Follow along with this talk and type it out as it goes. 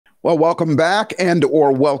Well, welcome back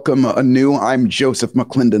and/or welcome anew. I'm Joseph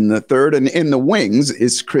McClendon III, and in the wings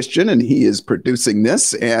is Christian, and he is producing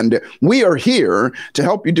this. And we are here to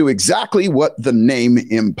help you do exactly what the name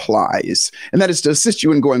implies, and that is to assist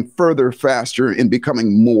you in going further, faster, in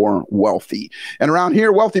becoming more wealthy. And around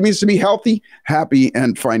here, wealthy means to be healthy, happy,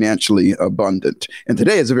 and financially abundant. And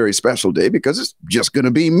today is a very special day because it's just going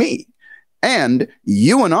to be me. And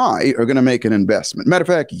you and I are going to make an investment. Matter of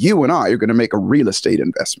fact, you and I are going to make a real estate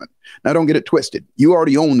investment. Now, don't get it twisted. You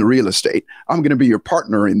already own the real estate. I'm going to be your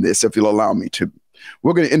partner in this if you'll allow me to.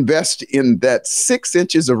 We're going to invest in that 6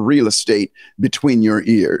 inches of real estate between your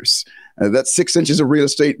ears. That's 6 inches of real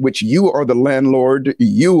estate, which you are the landlord,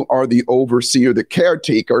 you are the overseer, the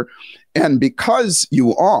caretaker. And because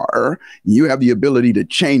you are, you have the ability to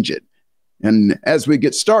change it. And as we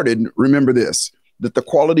get started, remember this, that the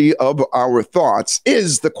quality of our thoughts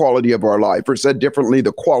is the quality of our life, or said differently,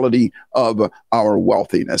 the quality of our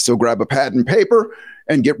wealthiness. So grab a pad and paper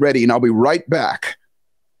and get ready, and I'll be right back.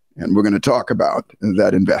 And we're going to talk about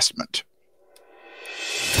that investment.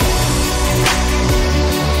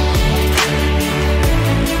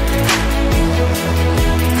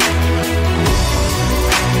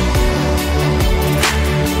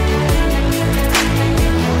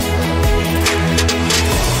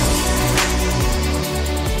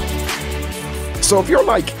 So if you're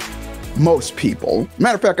like most people,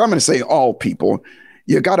 matter of fact, I'm going to say all people,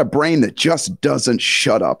 you got a brain that just doesn't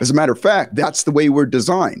shut up. As a matter of fact, that's the way we're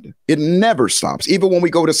designed. It never stops. Even when we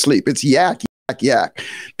go to sleep, it's yak, yak, yak.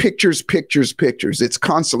 Pictures, pictures, pictures. It's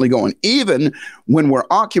constantly going. Even when we're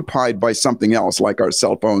occupied by something else, like our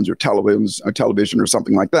cell phones or television or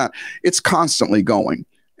something like that, it's constantly going.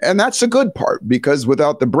 And that's the good part, because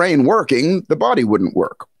without the brain working, the body wouldn't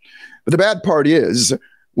work. But the bad part is,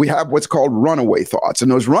 we have what's called runaway thoughts. And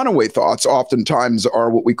those runaway thoughts oftentimes are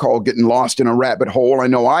what we call getting lost in a rabbit hole. I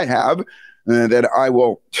know I have, that I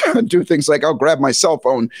will do things like I'll grab my cell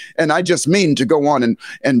phone and I just mean to go on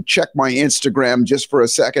and check my Instagram just for a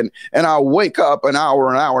second. And I'll wake up an hour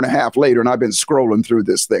and a half later and I've been scrolling through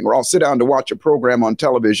this thing. Or I'll sit down to watch a program on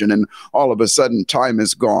television and all of a sudden time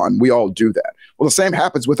is gone. We all do that. Well, the same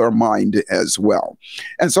happens with our mind as well.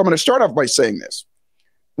 And so I'm going to start off by saying this.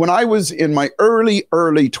 When I was in my early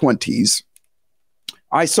 20s,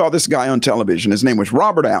 I saw this guy on television. His name was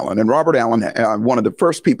Robert Allen. And Robert Allen, one of the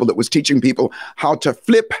first people that was teaching people how to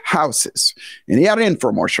flip houses. And he had an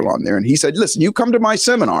infomercial on there. And he said, listen, you come to my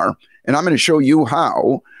seminar, and I'm going to show you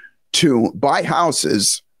how to buy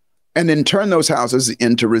houses and then turn those houses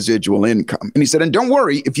into residual income. And he said, and don't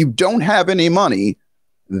worry, if you don't have any money,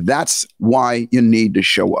 that's why you need to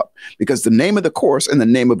show up, because the name of the course and the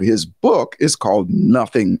name of his book is called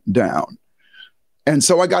Nothing Down. And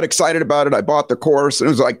so I got excited about it. I bought the course, and it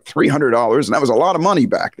was like $300, and that was a lot of money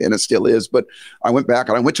back then. It still is. But I went back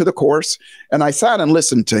and I went to the course and I sat and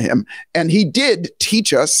listened to him. And he did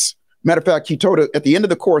teach us. Matter of fact, he told us at the end of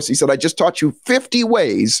the course, he said, I just taught you 50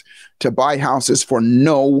 ways to buy houses for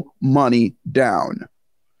no money down.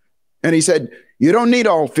 And he said, you don't need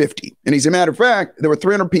all 50. And as a matter of fact, there were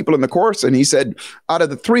 300 people in the course. And he said, out of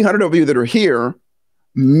the 300 of you that are here,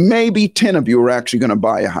 maybe 10 of you are actually going to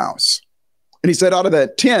buy a house. And he said, out of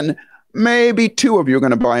that 10, maybe 2 of you are going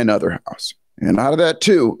to buy another house. And out of that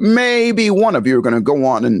 2, maybe 1 of you are going to go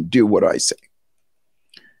on and do what I say.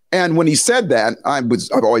 And when he said that, I've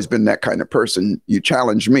always been that kind of person. You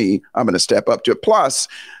challenge me, I'm going to step up to it. Plus,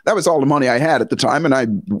 that was all the money I had at the time, and I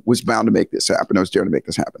was bound to make this happen. I was daring to make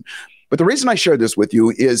this happen. But the reason I share this with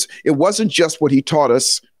you is it wasn't just what he taught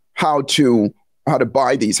us how to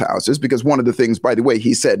buy these houses, because one of the things, by the way,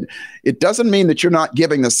 he said, it doesn't mean that you're not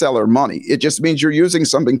giving the seller money. It just means you're using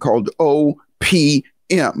something called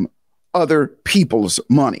OPM, other people's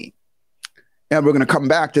money. And we're going to come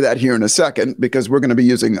back to that here in a second, because we're going to be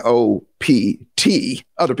using OPT,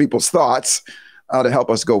 other people's thoughts, to help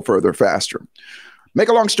us go further, faster. Make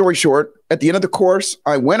a long story short, at the end of the course,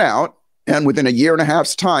 I went out, and within a year and a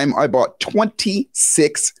half's time, I bought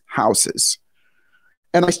 26 houses.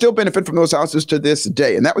 And I still benefit from those houses to this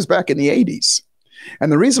day. And that was back in the 80s.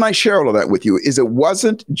 And the reason I share all of that with you is it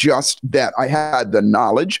wasn't just that I had the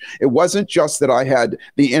knowledge. It wasn't just that I had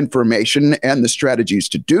the information and the strategies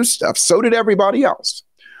to do stuff. So did everybody else.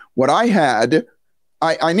 What I had,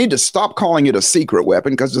 I need to stop calling it a secret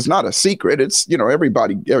weapon, because it's not a secret. It's,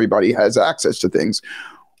 everybody has access to things.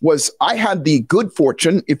 Was I had the good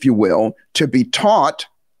fortune, if you will, to be taught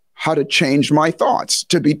how to change my thoughts,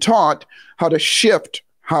 to be taught how to shift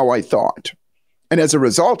how I thought. And as a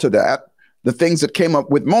result of that, the things that came up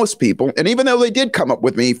with most people, and even though they did come up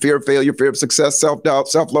with me, fear of failure, fear of success, self-doubt,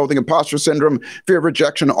 self-loathing, imposter syndrome, fear of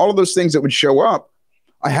rejection, all of those things that would show up,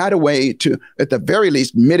 I had a way to, at the very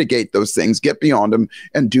least, mitigate those things, get beyond them,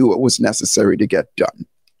 and do what was necessary to get done.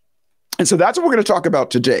 And so that's what we're going to talk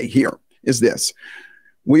about today here, is this.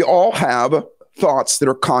 We all have thoughts that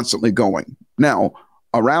are constantly going. Now,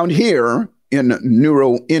 around here in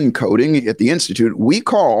neuroencoding at the Institute, we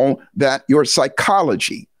call that your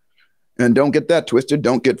psychology. And don't get that twisted.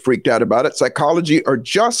 Don't get freaked out about it. Psychology are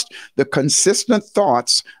just the consistent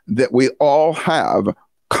thoughts that we all have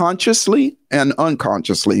consciously and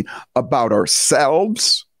unconsciously about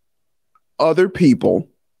ourselves, other people,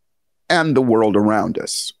 and the world around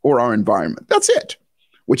us or our environment. That's it.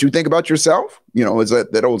 What you think about yourself, you know, as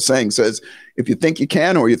that old saying says, if you think you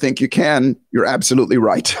can or you think you can, you're absolutely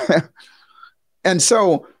right. And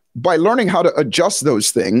so by learning how to adjust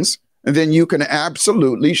those things, then you can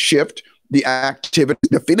absolutely shift the activity,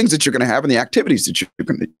 the feelings that you're going to have and the activities that you're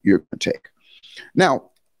going to take. Now,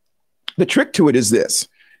 the trick to it is this,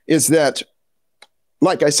 is that,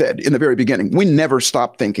 like I said in the very beginning, we never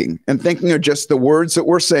stop thinking. And thinking are just the words that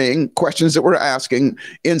we're saying, questions that we're asking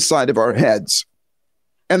inside of our heads,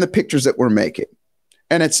 and the pictures that we're making.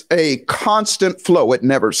 And it's a constant flow. It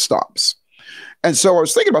never stops. And so I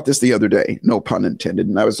was thinking about this the other day, no pun intended,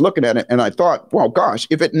 and I was looking at it and I thought, well, gosh,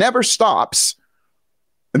 if it never stops,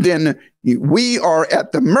 then we are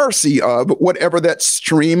at the mercy of whatever that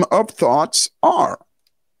stream of thoughts are.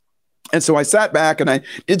 And so I sat back and I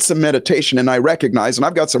did some meditation, and I recognized, and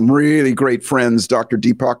I've got some really great friends, Dr.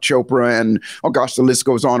 Deepak Chopra, and oh gosh, the list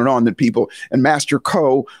goes on, that people, and Master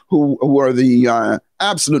Ko, who are the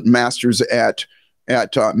absolute masters at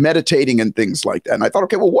meditating and things like that. And I thought,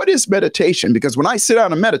 okay, well, what is meditation? Because when I sit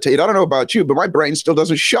down and meditate, I don't know about you, but my brain still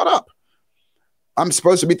doesn't shut up. I'm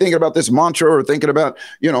supposed to be thinking about this mantra or thinking about,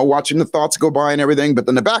 watching the thoughts go by and everything. But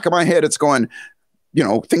in the back of my head, it's going,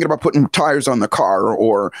 thinking about putting tires on the car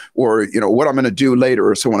or what I'm going to do later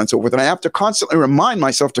or so on and so forth. And I have to constantly remind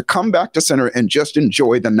myself to come back to center and just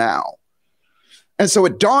enjoy the now. And so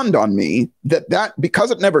it dawned on me that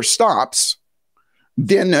because it never stops,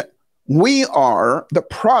 then we are the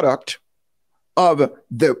product of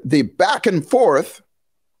the back and forth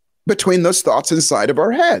between those thoughts inside of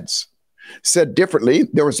our heads. Said differently,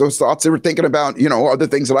 there was those thoughts that were thinking about, other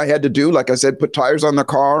things that I had to do. Like I said, put tires on the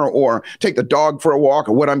car or take the dog for a walk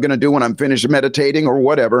or what I'm going to do when I'm finished meditating or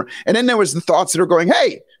whatever. And then there was the thoughts that are going,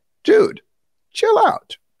 hey, dude, chill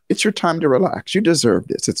out. It's your time to relax. You deserve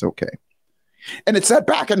this. It's okay. And it's that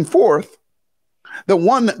back and forth. The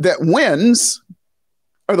one that wins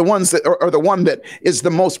or the ones that are the one that is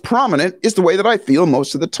the most prominent is the way that I feel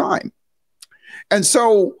most of the time. And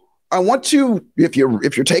so I want you, if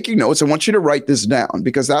you're taking notes, I want you to write this down,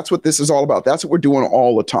 because that's what this is all about. That's what we're doing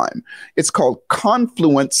all the time. It's called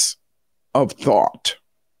confluence of thought.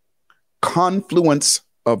 Confluence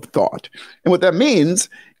of thought. And what that means,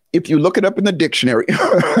 if you look it up in the dictionary,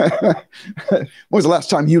 when was the last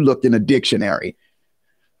time you looked in a dictionary?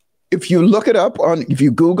 If you look it up if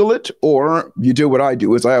you Google it, or you do what I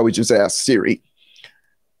do, is I always just ask Siri.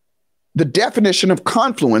 The definition of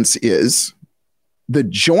confluence is the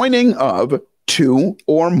joining of two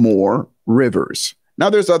or more rivers. Now,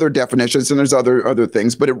 there's other definitions and there's other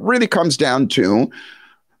things, but it really comes down to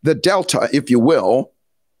the delta, if you will,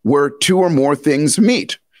 where two or more things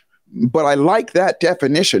meet. But I like that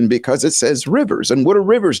definition because it says rivers. And what are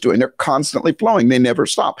rivers doing? They're constantly flowing. They never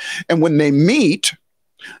stop. And when they meet,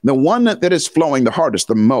 the one that is flowing the hardest,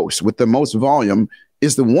 the most, with the most volume,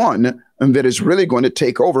 is the one that is really going to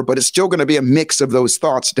take over, but it's still going to be a mix of those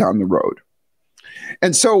thoughts down the road.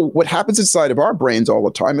 And so what happens inside of our brains all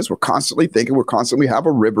the time is we're constantly thinking, we constantly have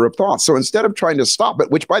a river of thoughts. So instead of trying to stop it,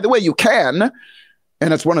 which, by the way, you can,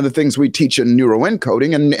 and it's one of the things we teach in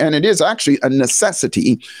neuroencoding, and it is actually a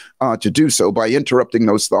necessity to do so by interrupting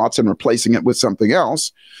those thoughts and replacing it with something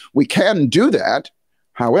else. We can do that.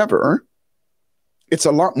 However, it's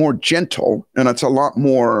a lot more gentle, and it's a lot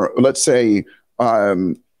more, let's say,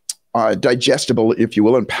 digestible, if you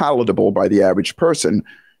will, and palatable by the average person,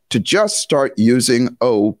 to just start using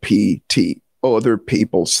OPT, other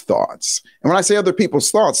people's thoughts. And when I say other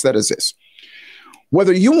people's thoughts, that is this.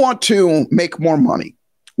 Whether you want to make more money,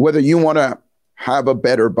 whether you want to have a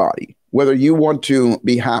better body, whether you want to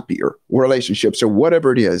be happier, relationships, or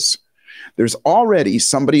whatever it is, there's already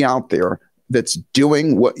somebody out there that's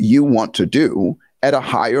doing what you want to do at a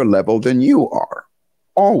higher level than you are.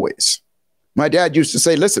 Always. My dad used to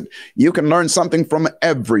say, listen, you can learn something from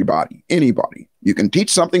everybody, anybody. You can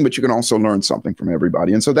teach something, but you can also learn something from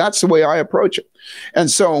everybody. And so that's the way I approach it.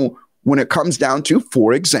 And so when it comes down to,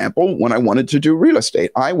 for example, when I wanted to do real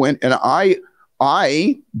estate, I went and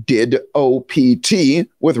I did OPT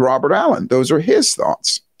with Robert Allen. Those are his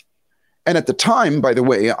thoughts. And at the time, by the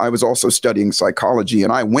way, I was also studying psychology,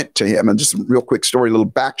 and I went to him, and just a real quick story, a little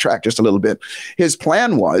backtrack just a little bit. His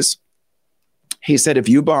plan was, he said, if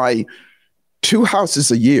you buy 2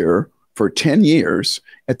 houses a year for 10 years,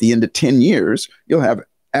 at the end of 10 years, you'll have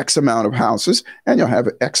X amount of houses and you'll have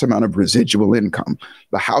X amount of residual income.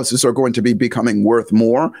 The houses are going to be becoming worth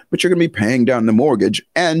more, but you're going to be paying down the mortgage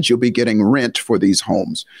and you'll be getting rent for these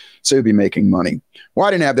homes. So you'll be making money. Well,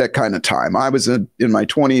 I didn't have that kind of time. I was in my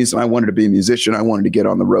 20s and I wanted to be a musician. I wanted to get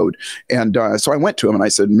on the road. And so I went to him and I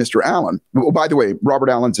said, Mr. Allen, oh, by the way, Robert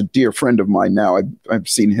Allen's a dear friend of mine now. I've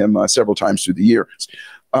seen him several times through the years.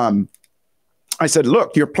 I said,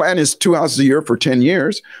 look, your plan is 2 houses a year for 10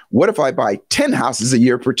 years. What if I buy 10 houses a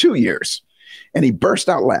year for 2 years? And he burst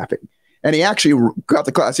out laughing. And he actually got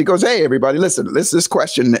the class. He goes, hey, everybody, listen, this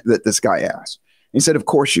question that this guy asked. He said, of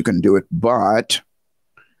course you can do it, but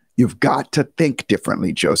you've got to think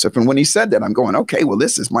differently, Joseph. And when he said that, I'm going, okay, well,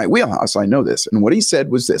 this is my wheelhouse. I know this. And what he said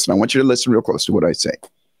was this, and I want you to listen real close to what I say.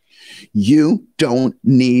 You don't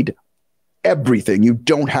need everything. You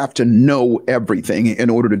don't have to know everything in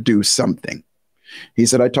order to do something. He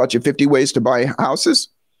said, I taught you 50 ways to buy houses.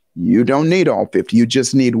 You don't need all 50. You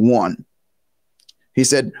just need one. He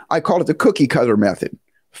said, I call it the cookie cutter method.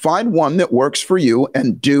 Find one that works for you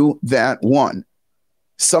and do that one.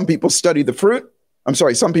 Some people study the fruit.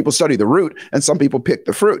 Some people study the root and some people pick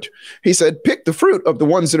the fruit. He said, pick the fruit of the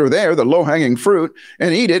ones that are there, the low-hanging fruit,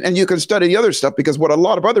 and eat it. And you can study the other stuff, because what a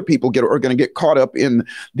lot of other people are going to get caught up in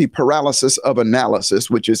the paralysis of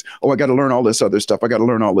analysis, which is, oh, I got to learn all this other stuff. I got to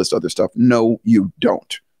learn all this other stuff. No, you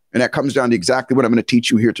don't. And that comes down to exactly what I'm going to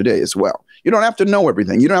teach you here today as well. You don't have to know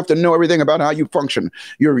everything. You don't have to know everything about how you function,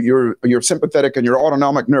 your sympathetic and your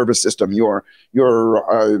autonomic nervous system, you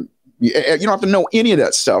don't have to know any of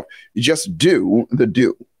that stuff. You just do the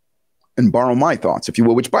do and borrow my thoughts, if you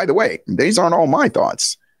will, which, by the way, these aren't all my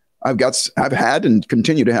thoughts. I've had and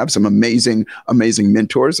continue to have some amazing, amazing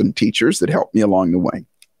mentors and teachers that helped me along the way.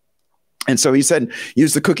 And so he said,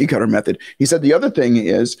 use the cookie cutter method. He said, the other thing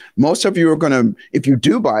is, most of you are going to, if you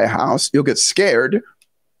do buy a house, you'll get scared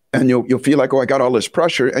and you'll feel like, oh, I got all this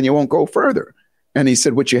pressure, and you won't go further. And he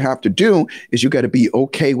said, what you have to do is you got to be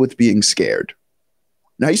okay with being scared.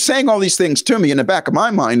 Now, he's saying all these things to me. In the back of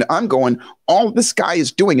my mind, I'm going, all this guy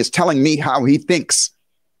is doing is telling me how he thinks.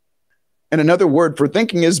 And another word for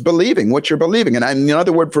thinking is believing what you're believing. And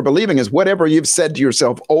another word for believing is whatever you've said to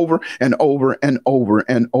yourself over and over and over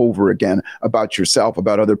and over again about yourself,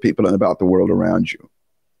 about other people, and about the world around you.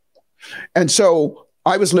 And so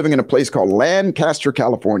I was living in a place called Lancaster,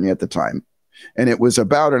 California at the time. And it was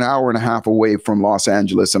about an hour and a half away from Los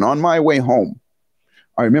Angeles. And on my way home,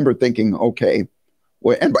 I remember thinking, okay,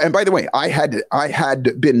 well, and by the way, I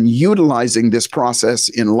had been utilizing this process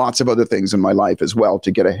in lots of other things in my life as well to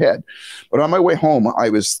get ahead. But on my way home, I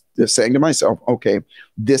was just saying to myself, okay,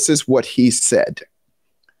 this is what he said.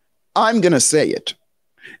 I'm going to say it.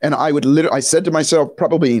 And I said to myself,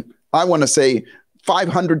 probably, I want to say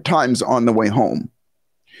 500 times on the way home.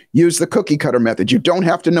 Use the cookie cutter method. You don't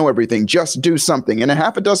have to know everything. Just do something. And a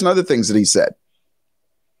half a dozen other things that he said.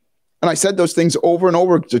 And I said those things over and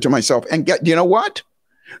over to myself. And you know what?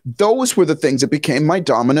 Those were the things that became my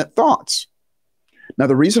dominant thoughts. Now,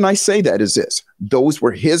 the reason I say that is this. Those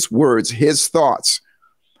were his words, his thoughts.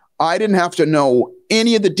 I didn't have to know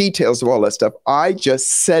any of the details of all that stuff. I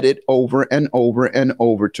just said it over and over and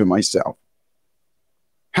over to myself.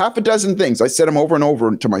 Half a dozen things. I said them over and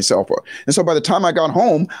over to myself. And so by the time I got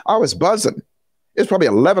home, I was buzzing. It was probably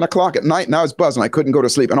 11 o'clock at night, and I was buzzing. I couldn't go to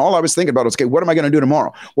sleep. And all I was thinking about was, okay, what am I going to do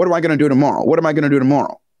tomorrow? What am I going to do tomorrow? What am I going to do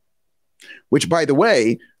tomorrow? Which, by the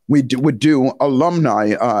way, would do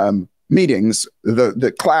alumni meetings.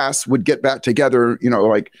 The class would get back together,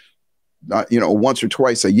 once or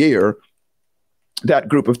twice a year. That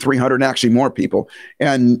group of 300 and actually more people.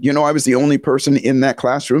 And, I was the only person in that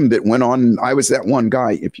classroom that went on. I was that one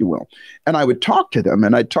guy, if you will. And I would talk to them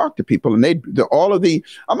and I'd talk to people, and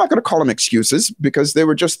I'm not going to call them excuses, because they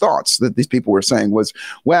were just thoughts that these people were saying was,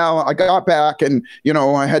 well, I got back and,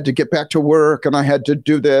 I had to get back to work and I had to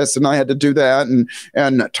do this and I had to do that.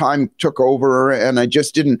 And time took over and I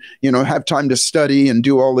just didn't, have time to study and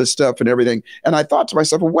do all this stuff and everything. And I thought to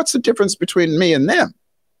myself, well, what's the difference between me and them?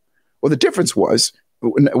 Well, the difference was,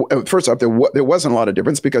 first off, there wasn't a lot of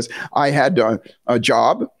difference, because I had a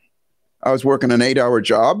job. I was working an 8-hour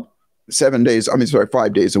job, 5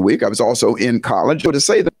 days a week. I was also in college. So to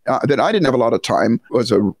say that I didn't have a lot of time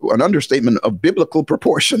was an understatement of biblical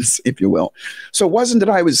proportions, if you will. So it wasn't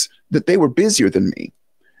that they were busier than me.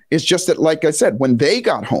 It's just that, like I said, when they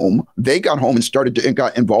got home and started to and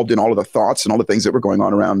got involved in all of the thoughts and all the things that were going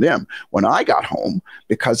on around them. When I got home,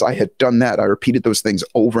 because I had done that, I repeated those things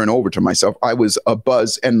over and over to myself. I was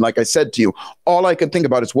abuzz. And like I said to you, all I could think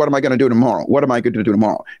about is, what am I going to do tomorrow? What am I going to do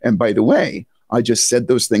tomorrow? And by the way, I just said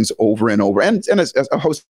those things over and over. And as a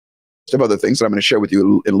host of other things that I'm going to share with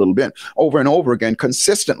you in a little bit, over and over again,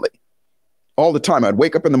 consistently. All the time. I'd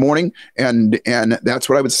wake up in the morning and that's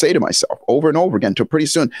what I would say to myself over and over again, until pretty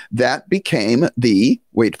soon that became the,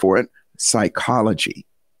 wait for it, psychology.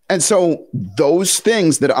 And so those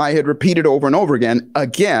things that I had repeated over and over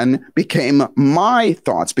again became my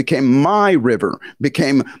thoughts, became my river,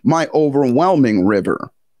 became my overwhelming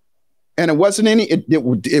river. And it wasn't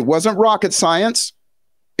it wasn't rocket science.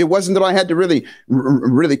 It wasn't that I had to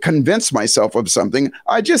really convince myself of something.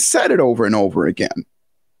 I just said it over and over again.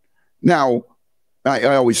 Now,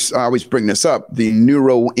 I always bring this up, the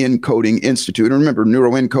Neuroencoding Institute. And remember,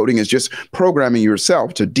 neuroencoding is just programming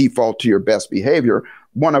yourself to default to your best behavior.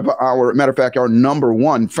 Matter of fact, our number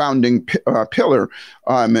one founding pillar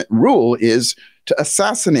rule is to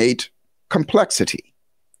assassinate complexity,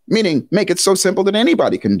 meaning make it so simple that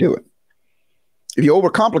anybody can do it. If you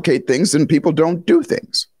overcomplicate things, then people don't do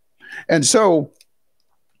things. And so,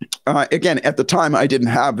 again, at the time, I didn't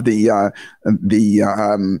have the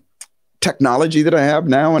technology that I have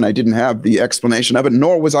now, and I didn't have the explanation of it,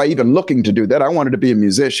 nor was I even looking to do that. I wanted to be a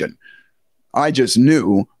musician. I just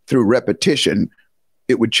knew through repetition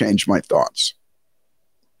it would change my thoughts.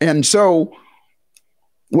 And so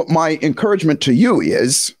what my encouragement to you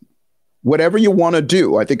is, whatever you want to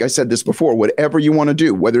do, I think I said this before, whatever you want to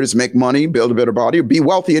do, whether it's make money, build a better body, or be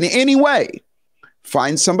wealthy in any way,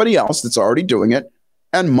 find somebody else that's already doing it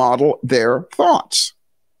and model their thoughts.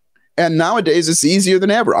 And nowadays, it's easier than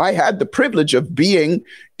ever. I had the privilege of being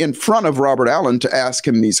in front of Robert Allen to ask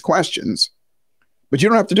him these questions. But you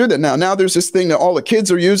don't have to do that now. Now there's this thing that all the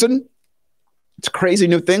kids are using. It's a crazy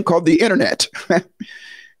new thing called the internet.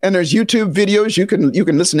 And there's YouTube videos. You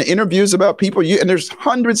can listen to interviews about people. And there's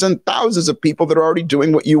hundreds and thousands of people that are already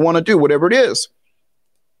doing what you want to do, whatever it is.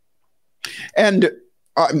 And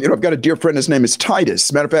I've got a dear friend. His name is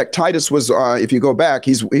Titus. Matter of fact, Titus was, if you go back,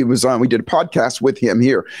 we did a podcast with him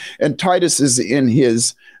here. And Titus is in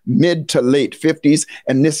his mid to late 50s.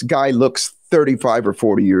 And this guy looks 35 or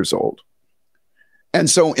 40 years old. And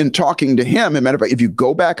so in talking to him, as a matter of fact, if you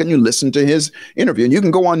go back and you listen to his interview, and you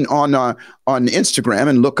can go on Instagram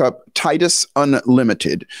and look up Titus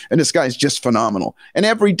Unlimited. And this guy's just phenomenal. And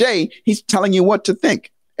every day he's telling you what to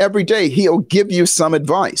think. Every day he'll give you some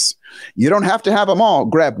advice. You don't have to have them all.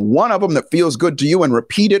 Grab one of them that feels good to you and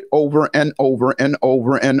repeat it over and over and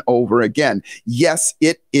over and over again. Yes,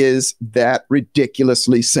 it is that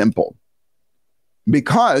ridiculously simple.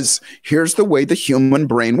 Because here's the way the human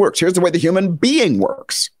brain works. Here's the way the human being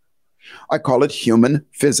works. I call it human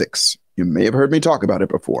physics. You may have heard me talk about it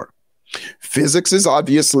before. Physics is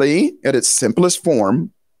obviously, at its simplest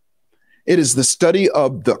form, it is the study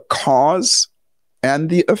of the cause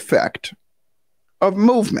and the effect of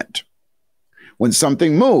movement. When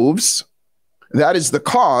something moves, that is the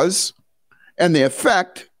cause, and the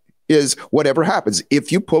effect is whatever happens.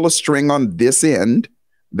 If you pull a string on this end,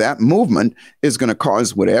 that movement is going to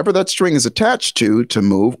cause whatever that string is attached to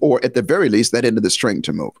move, or at the very least, that end of the string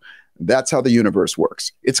to move. That's how the universe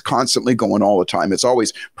works. It's constantly going all the time. It's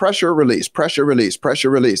always pressure, release, pressure, release, pressure,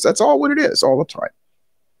 release. That's all what it is all the time.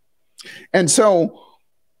 And so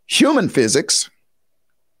human physics,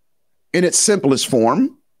 in its simplest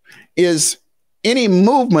form, is any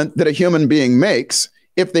movement that a human being makes,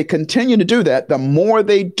 if they continue to do that, the more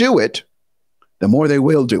they do it, the more they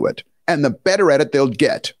will do it. And the better at it they'll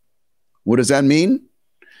get. What does that mean?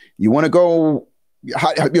 You want to go,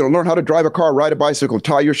 learn how to drive a car, ride a bicycle,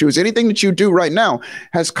 tie your shoes. Anything that you do right now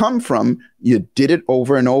has come from you did it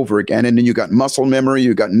over and over again. And then you got muscle memory,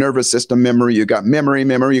 you got nervous system memory, you got memory,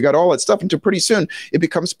 you got all that stuff. Until pretty soon it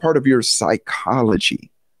becomes part of your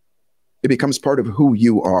psychology. It becomes part of who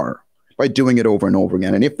you are by doing it over and over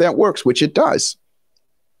again. And if that works, which it does,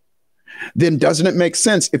 then doesn't it make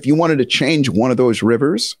sense if you wanted to change one of those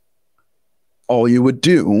rivers? All you would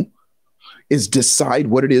do is decide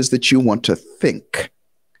what it is that you want to think.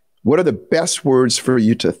 What are the best words for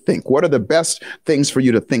you to think? What are the best things for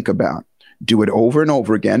you to think about? Do it over and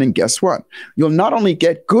over again, and guess what? You'll not only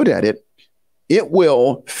get good at it, it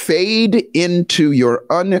will fade into your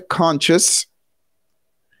unconscious,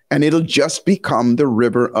 and it'll just become the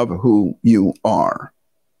river of who you are.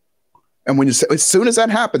 And when you say, as soon as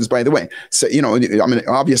that happens, by the way, so,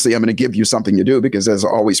 obviously I'm going to give you something to do, because as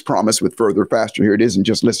always promised with Further, Faster, here it is, and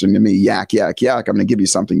just listening to me yak, yak, yak, I'm going to give you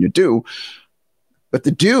something to do. But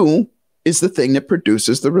the do is the thing that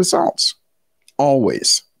produces the results.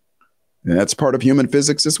 Always. And that's part of human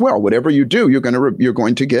physics as well. Whatever you do, you're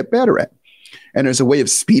going to get better at. And there's a way of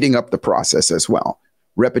speeding up the process as well.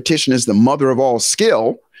 Repetition is the mother of all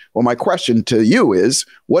skill. Well, my question to you is,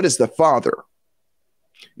 what is the father?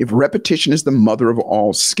 If repetition is the mother of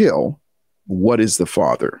all skill, what is the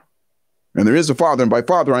father? And there is a father, and by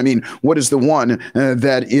father, I mean, what is the one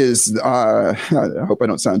that is, I hope I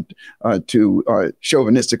don't sound too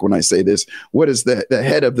chauvinistic when I say this, what is the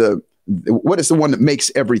head of what is the one that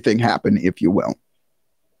makes everything happen, if you will?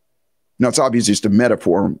 Now, it's obviously just a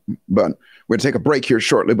metaphor, but we're going to take a break here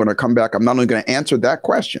shortly. When I come back, I'm not only going to answer that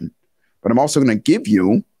question, but I'm also going to give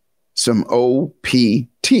you some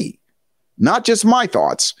OPT. Not just my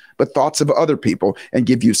thoughts, but thoughts of other people, and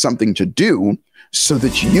give you something to do so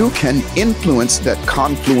that you can influence that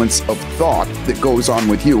confluence of thought that goes on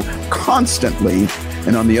with you constantly.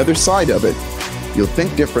 And on the other side of it, you'll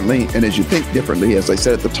think differently. And as you think differently, as I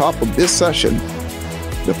said at the top of this session,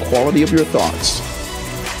 the quality of your thoughts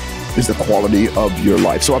is the quality of your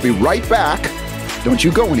life. So I'll be right back. Don't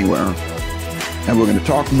you go anywhere. And we're going to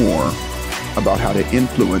talk more about how to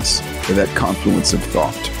influence that confluence of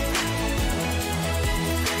thought.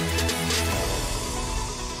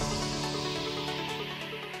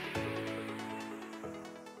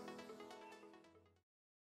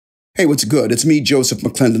 Hey, what's good? It's me, Joseph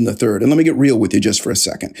McClendon III, and let me get real with you just for a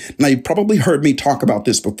second. Now, you've probably heard me talk about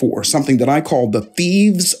this before, something that I call the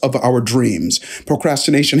thieves of our dreams.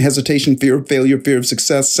 Procrastination, hesitation, fear of failure, fear of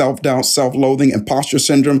success, self-doubt, self-loathing, imposter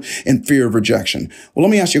syndrome, and fear of rejection. Well,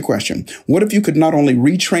 let me ask you a question. What if you could not only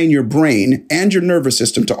retrain your brain and your nervous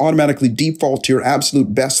system to automatically default to your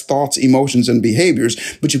absolute best thoughts, emotions, and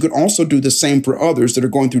behaviors, but you could also do the same for others that are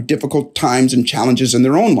going through difficult times and challenges in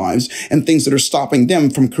their own lives and things that are stopping them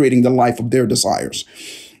from creating the life of their desires?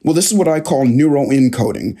 Well, this is what I call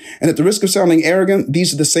neuroencoding. And at the risk of sounding arrogant,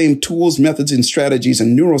 these are the same tools, methods, and strategies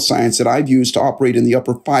in neuroscience that I've used to operate in the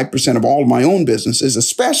upper 5% of all of my own businesses,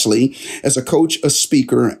 especially as a coach, a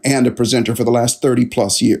speaker, and a presenter for the last 30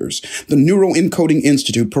 plus years. The Neuroencoding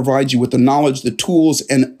Institute provides you with the knowledge, the tools,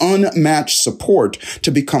 and unmatched support to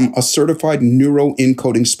become a certified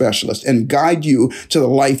neuroencoding specialist and guide you to the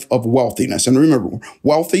life of wealthiness. And remember,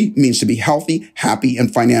 wealthy means to be healthy, happy,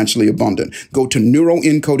 and financially abundant. Go to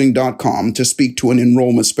neuroencoding.com to speak to an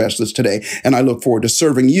enrollment specialist today, and I look forward to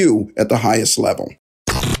serving you at the highest level.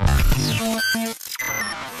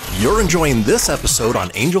 You're enjoying this episode on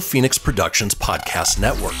Angel Phoenix Productions Podcast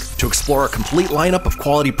Network. To explore a complete lineup of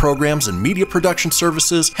quality programs and media production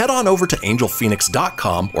services, head on over to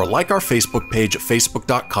angelphoenix.com or like our Facebook page at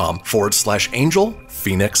facebook.com/Angel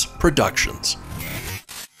Phoenix Productions.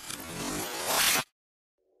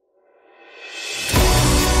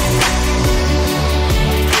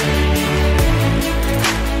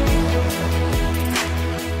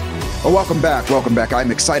 Well, welcome back. Welcome back. I'm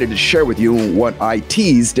excited to share with you what I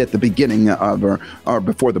teased at the beginning of or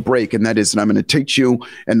before the break, and that is that I'm going to teach you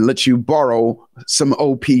and let you borrow some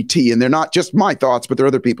OPT. And they're not just my thoughts, but they're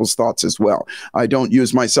other people's thoughts as well. I don't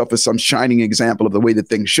use myself as some shining example of the way that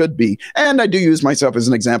things should be. And I do use myself as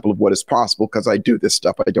an example of what is possible because I do this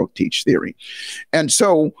stuff. I don't teach theory. And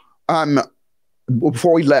so,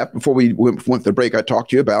 before we went to the break, I talked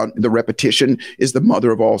to you about the repetition is the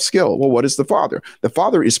mother of all skill. Well, what is the father? The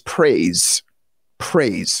father is praise.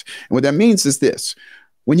 Praise. And what that means is this.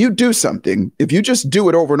 When you do something, if you just do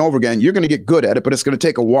it over and over again, you're going to get good at it, but it's going to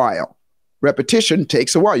take a while. Repetition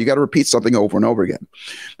takes a while. You got to repeat something over and over again.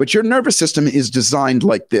 But your nervous system is designed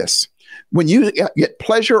like this. When you get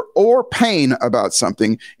pleasure or pain about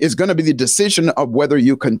something is going to be the decision of whether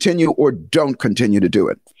you continue or don't continue to do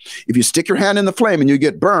it. If you stick your hand in the flame and you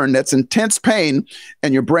get burned, that's intense pain,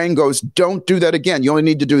 and your brain goes, don't do that again. You only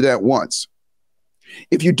need to do that once.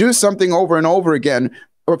 If you do something over and over again,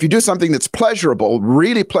 or if you do something that's pleasurable,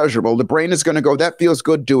 really pleasurable, the brain is going to go, that feels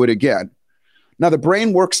good, do it again. Now, the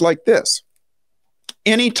brain works like this.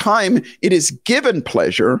 Anytime it is given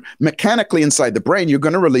pleasure, mechanically inside the brain, you're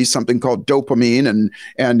going to release something called dopamine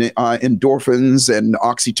and endorphins and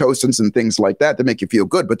oxytocins and things like that that make you feel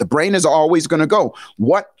good. But the brain is always going to go,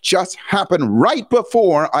 what just happened right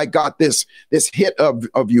before I got this hit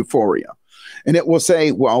of euphoria? And it will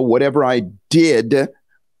say, well, whatever I did,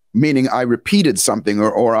 meaning I repeated something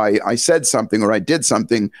or I said something or I did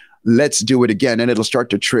something, let's do it again, and it'll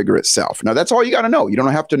start to trigger itself. Now, that's all you got to know. You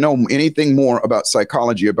don't have to know anything more about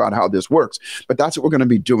psychology, about how this works, but that's what we're going to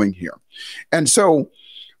be doing here. And so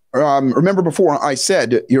remember before I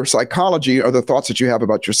said your psychology are the thoughts that you have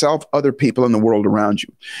about yourself, other people, and the world around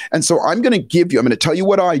you. And so I'm going to tell you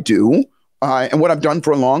what I do and what I've done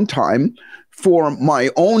for a long time for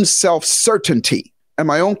my own self-certainty. and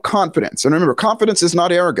my own confidence. And remember, confidence is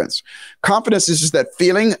not arrogance. Confidence is just that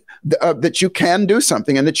feeling that you can do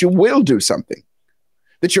something and that you will do something,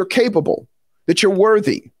 that you're capable, that you're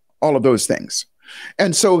worthy, all of those things.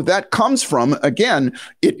 And so that comes from, again,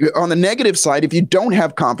 on the negative side, if you don't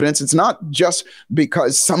have confidence, it's not just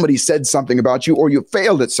because somebody said something about you or you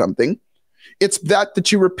failed at something. It's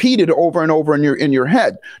that you repeated over and over in your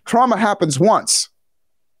head. Trauma happens once,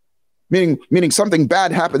 meaning something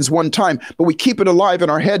bad happens one time, but we keep it alive in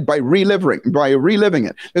our head by reliving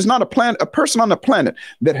it. There's not a person on the planet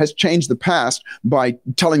that has changed the past by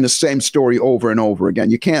telling the same story over and over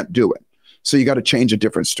again. You can't do it. So you got to change a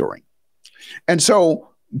different story. And so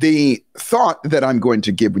the thought that I'm going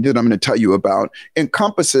to give you, that I'm going to tell you about,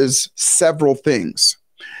 encompasses several things.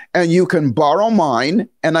 And you can borrow mine,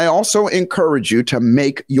 and I also encourage you to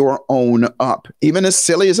make your own up. Even as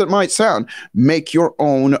silly as it might sound, make your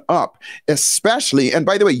own up. Especially, and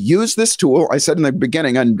by the way, use this tool. I said in the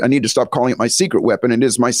beginning, I need to stop calling it my secret weapon. It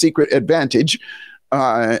is my secret advantage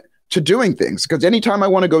to doing things. Because anytime I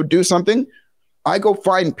want to go do something, I go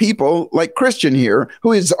find people like Christian here,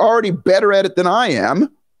 who is already better at it than I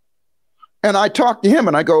am. And I talk to him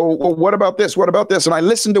and I go, well, what about this? What about this? And I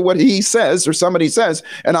listen to what he says or somebody says.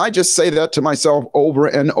 And I just say that to myself over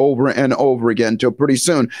and over and over again till pretty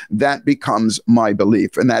soon that becomes my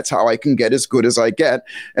belief. And that's how I can get as good as I get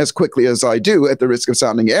as quickly as I do, at the risk of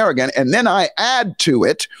sounding arrogant. And then I add to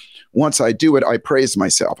it. Once I do it, I praise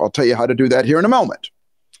myself. I'll tell you how to do that here in a moment.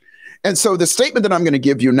 And so the statement that I'm going to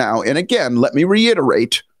give you now, and again, let me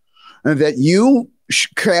reiterate that you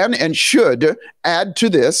can and should add to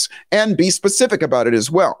this and be specific about it as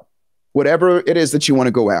well, whatever it is that you want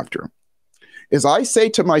to go after, is I say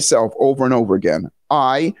to myself over and over again,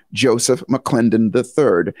 I, Joseph McClendon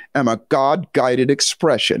III, am a God-guided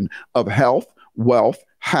expression of health, wealth,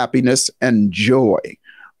 happiness, and joy.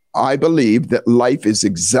 I believe that life is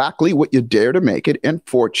exactly what you dare to make it, and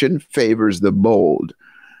fortune favors the bold.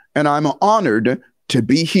 And I'm honored to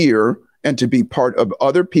be here and to be part of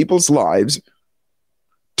other people's lives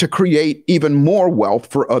to create even more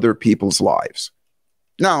wealth for other people's lives.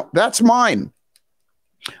 Now, that's mine.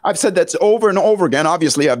 I've said that's over and over again.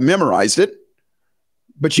 Obviously, I've memorized it,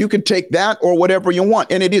 but you can take that or whatever you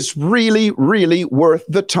want. And it is really, really worth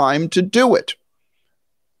the time to do it.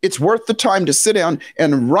 It's worth the time to sit down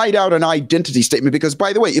and write out an identity statement. Because,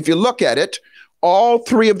 by the way, if you look at it, all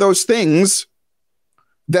three of those things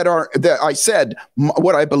that I said,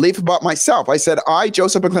 what I believe about myself. I said, I,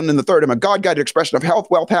 Joseph McClendon III, am a God-guided expression of health,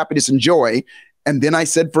 wealth, happiness, and joy. And then I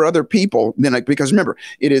said for other people, because remember,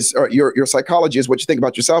 it is your psychology is what you think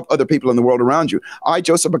about yourself, other people in the world around you. I,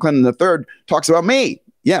 Joseph McClendon III, talks about me.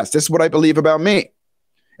 Yes, this is what I believe about me.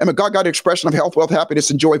 I'm a God-guided expression of health, wealth,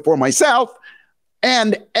 happiness, and joy for myself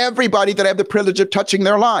and everybody that I have the privilege of touching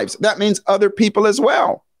their lives. That means other people as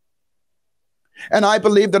well. And I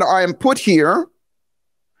believe that I am put here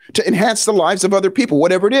to enhance the lives of other people,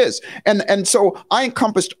 whatever it is. And so I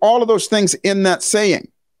encompassed all of those things in that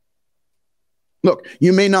saying. Look,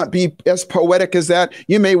 you may not be as poetic as that.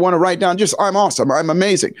 You may want to write down just, I'm awesome, I'm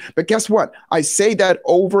amazing. But guess what? I say that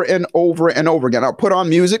over and over and over again. I'll put on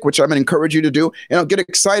music, which I'm going to encourage you to do, and I'll get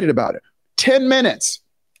excited about it. 10 minutes.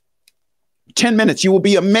 10 minutes. You will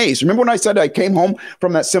be amazed. Remember when I said I came home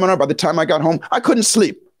from that seminar? By the time I got home, I couldn't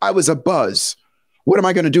sleep. I was abuzz. What am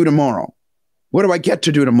I going to do tomorrow? What do I get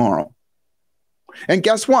to do tomorrow? And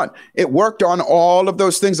guess what? It worked on all of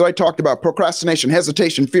those things that I talked about: procrastination,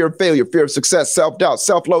 hesitation, fear of failure, fear of success, self-doubt,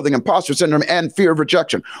 self-loathing, imposter syndrome, and fear of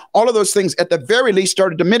rejection. All of those things at the very least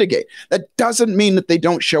started to mitigate. That doesn't mean that they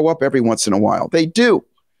don't show up every once in a while. They do.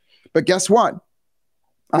 But guess what?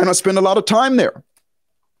 I don't spend a lot of time there.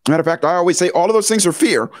 Matter of fact, I always say all of those things are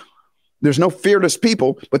fear. There's no fearless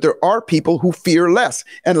people, but there are people who fear less.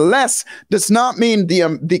 And less does not mean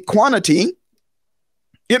the quantity.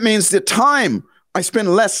 It means the time. I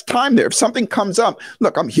spend less time there. If something comes up,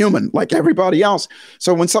 look, I'm human like everybody else.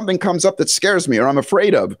 So when something comes up that scares me or I'm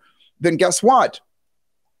afraid of, then guess what?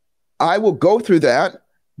 I will go through that,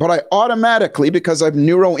 but I automatically, because I've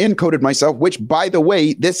neuro-encoded myself, which, by the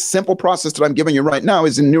way, this simple process that I'm giving you right now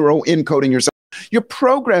is in neuro-encoding yourself. You're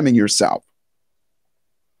programming yourself.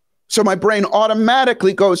 So my brain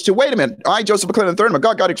automatically goes to, wait a minute, I, Joseph McClendon III, am a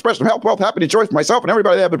God-guided expression of health, wealth, happiness, joy for myself and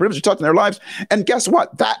everybody that have the privilege of touching their lives. And guess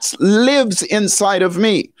what? That lives inside of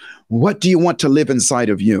me. What do you want to live inside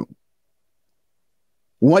of you?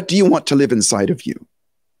 What do you want to live inside of you?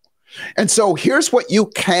 And so here's what you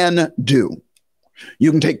can do.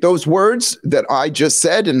 You can take those words that I just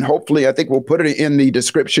said, and hopefully I think we'll put it in the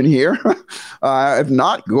description here. If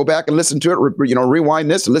not, go back and listen to it, rewind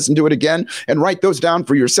this, listen to it again, and write those down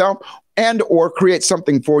for yourself, and or create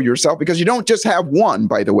something for yourself, because you don't just have one,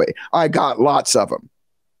 by the way. I got lots of them.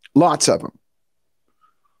 Lots of them.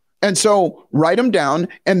 And so write them down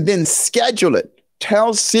and then schedule it.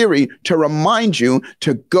 Tell Siri to remind you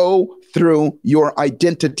to go through your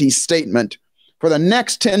identity statement for the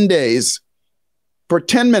next 10 days for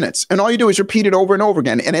 10 minutes. And all you do is repeat it over and over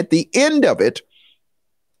again. And at the end of it,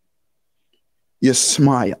 you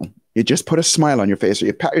smile. You just put a smile on your face, or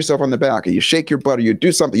you pat yourself on the back, or you shake your butt, or you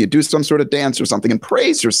do something, you do some sort of dance or something, and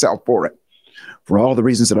praise yourself for it, for all the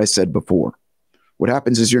reasons that I said before. What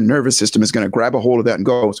happens is your nervous system is going to grab a hold of that and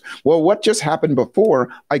goes, well, what just happened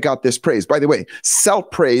before I got this praise? By the way,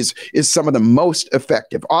 self-praise is some of the most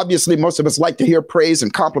effective. Obviously, most of us like to hear praise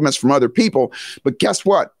and compliments from other people, but guess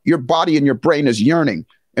what? Your body and your brain is yearning,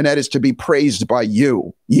 and that is to be praised by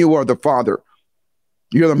you. You are the father.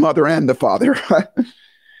 You're the mother and the father.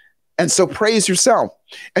 And so praise yourself,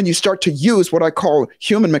 and you start to use what I call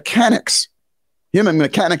human mechanics. Human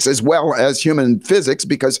mechanics as well as human physics,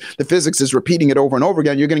 because the physics is repeating it over and over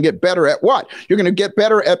again. You're going to get better at what? You're going to get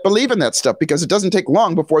better at believing that stuff, because it doesn't take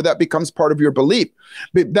long before that becomes part of your belief.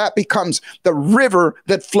 That becomes the river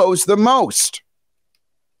that flows the most.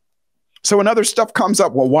 So when other stuff comes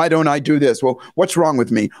up, well, why don't I do this? Well, what's wrong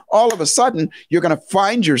with me? All of a sudden, you're going to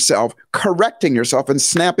find yourself correcting yourself and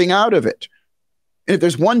snapping out of it. And if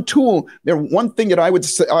there's one tool, one thing that I would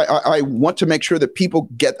say, I want to make sure that people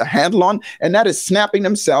get a handle on, and that is snapping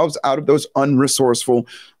themselves out of those unresourceful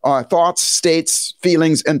thoughts, states,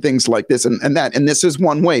 feelings, and things like this. And this is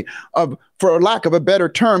one way of, for lack of a better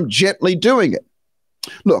term, gently doing it.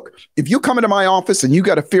 Look, if you come into my office and you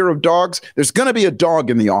got a fear of dogs, there's going to be a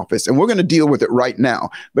dog in the office, and we're going to deal with it right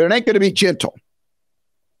now. But it ain't going to be gentle.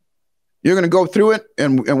 You're going to go through it,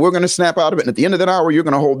 and we're going to snap out of it. And at the end of that hour, you're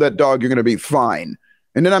going to hold that dog. You're going to be fine.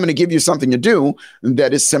 And then I'm going to give you something to do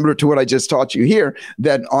that is similar to what I just taught you here.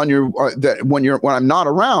 That on your that when I'm not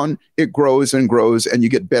around, it grows and grows, and you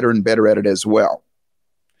get better and better at it as well.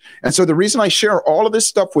 And so the reason I share all of this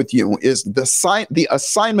stuff with you is the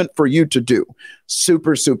assignment for you to do.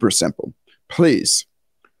 Super, super simple. Please,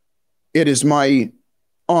 it is my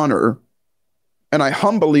honor, and I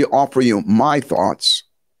humbly offer you my thoughts.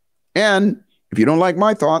 And if you don't like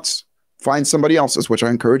my thoughts, find somebody else's, which I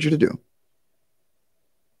encourage you to do.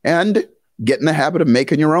 And get in the habit of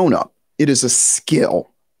making your own up. It is a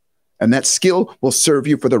skill. And that skill will serve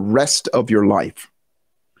you for the rest of your life.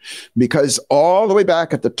 Because all the way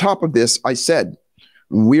back at the top of this, I said,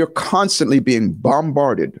 we are constantly being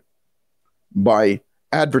bombarded by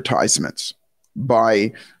advertisements,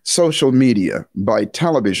 by social media, by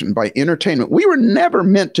television, by entertainment. We were never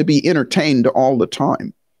meant to be entertained all the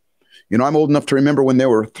time. You know, I'm old enough to remember when there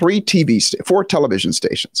were 4 television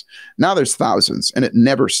stations. Now there's thousands, and it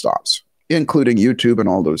never stops, including YouTube and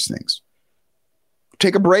all those things.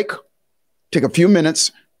 Take a break, take a few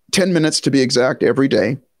minutes, 10 minutes to be exact every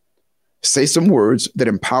day. Say some words that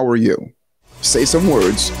empower you. Say some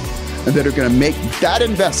words that are going to make that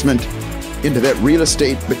investment into that real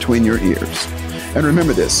estate between your ears. And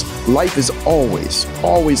remember this, life is always,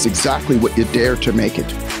 always exactly what you dare to make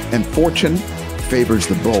it. And fortune favors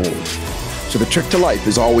the bold. So the trick to life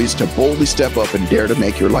is always to boldly step up and dare to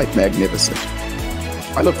make your life magnificent.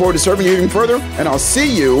 I look forward to serving you even further, and I'll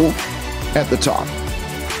see you at the top.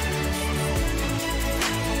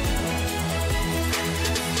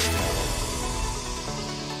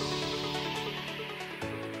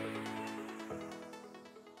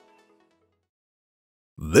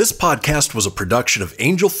 This podcast was a production of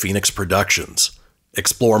Angel Phoenix Productions.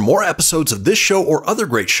 Explore more episodes of this show or other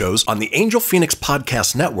great shows on the Angel Phoenix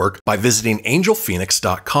Podcast Network by visiting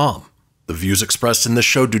angelphoenix.com. The views expressed in this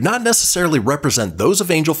show do not necessarily represent those of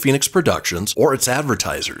Angel Phoenix Productions or its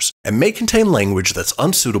advertisers, and may contain language that's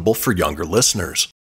unsuitable for younger listeners.